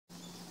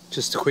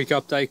Just a quick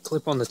update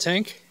clip on the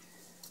tank.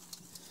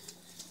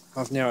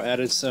 I've now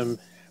added some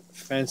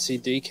fancy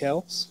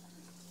decals.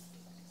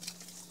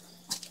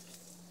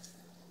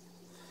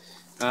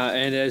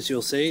 And as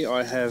you'll see,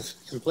 I have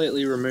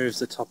completely removed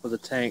the top of the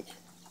tank.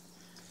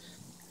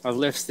 I've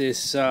left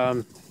this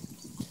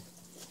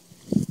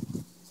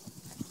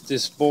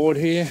this board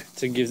here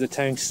to give the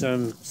tank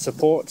some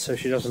support so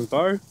she doesn't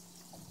bow.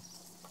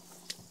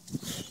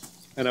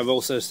 And I've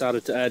also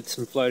started to add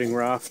some floating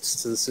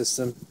rafts to the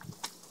system.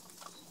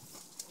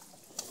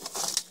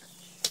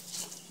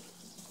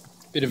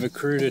 Bit of a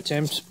crude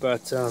attempt,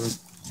 but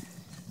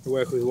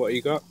work with what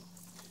you got.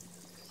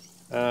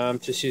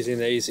 Just using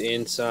these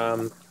in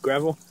some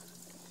gravel,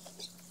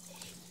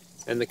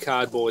 and the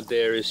cardboard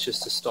there is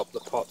just to stop the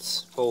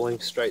pots falling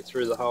straight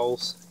through the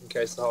holes in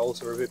case the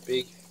holes are a bit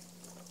big.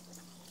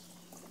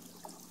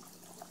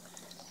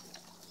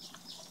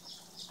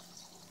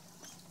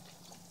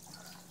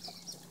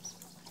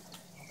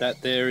 That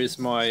there is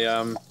my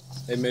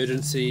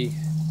emergency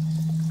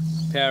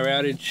power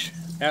outage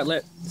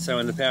outlet, so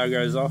when the power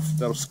goes off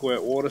that'll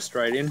squirt water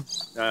straight in,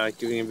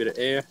 giving a bit of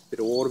air, a bit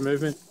of water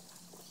movement.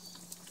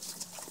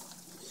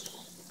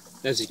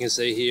 As you can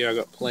see here, I've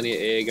got plenty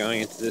of air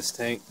going into this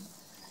tank.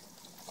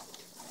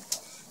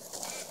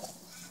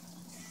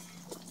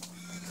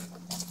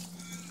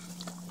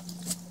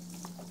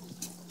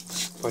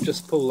 If I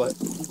just pull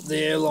the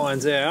air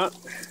lines out,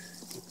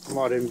 I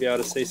might even be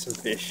able to see some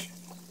fish.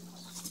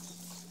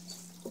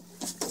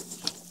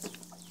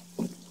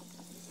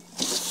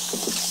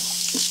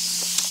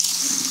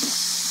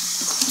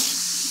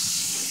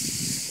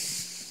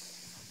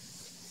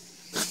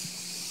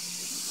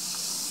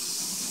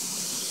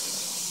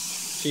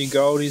 Few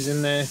goldies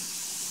in there,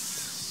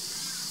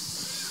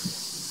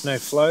 no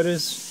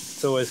floaters,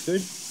 it's always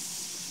good.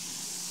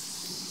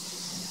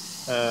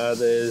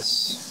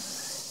 There's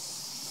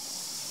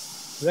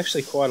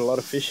actually quite a lot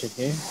of fish in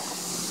here.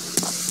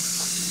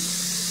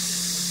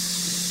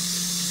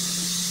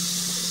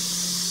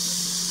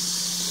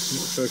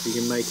 Not sure if you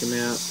can make them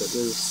out, but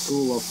there's a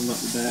school of them up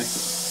the back.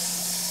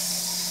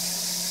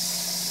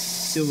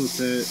 Silver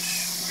perch,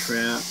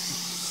 trout,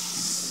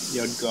 the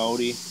odd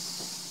goldie.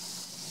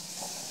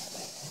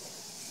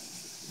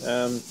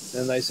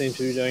 And they seem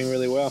to be doing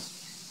really well.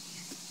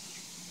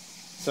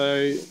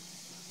 So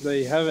there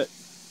you have it.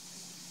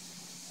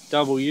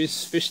 Double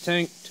use fish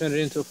tank, turn it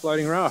into a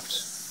floating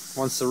raft.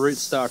 Once the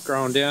roots start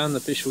growing down, the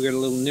fish will get a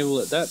little nibble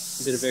at that,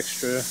 a bit of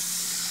extra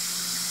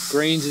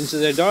greens into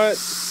their diet.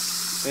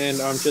 And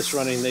I'm just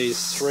running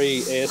these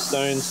 3 air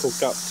stones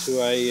hooked up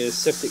to a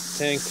septic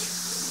tank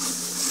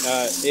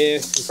air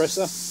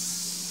compressor.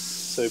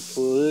 So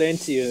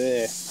plenty of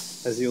air,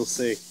 as you'll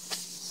see.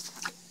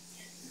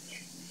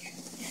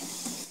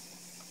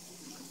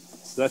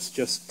 So that's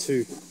just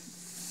 2.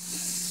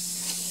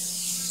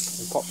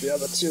 And pop the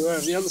other 2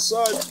 over the other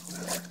side.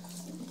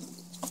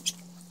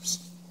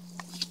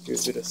 Give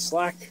it a bit of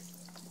slack.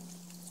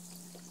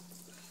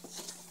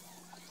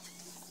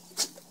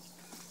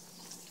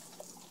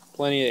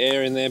 Plenty of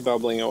air in there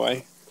bubbling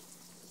away.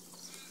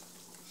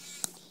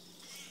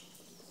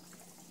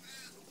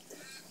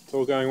 It's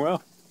all going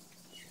well.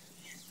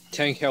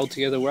 Tank held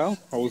together well.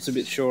 I wasn't a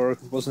bit sure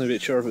if it was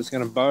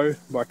going to bow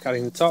by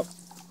cutting the top.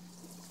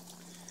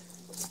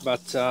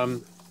 But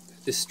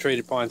this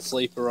treated pine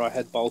sleeper I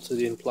had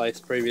bolted in place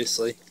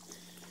previously.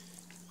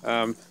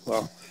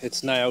 Well,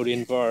 it's nailed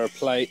in via a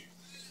plate.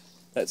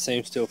 That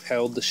seems to have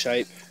held the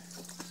shape.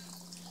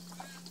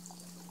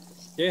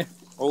 Yeah,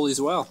 all is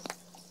well.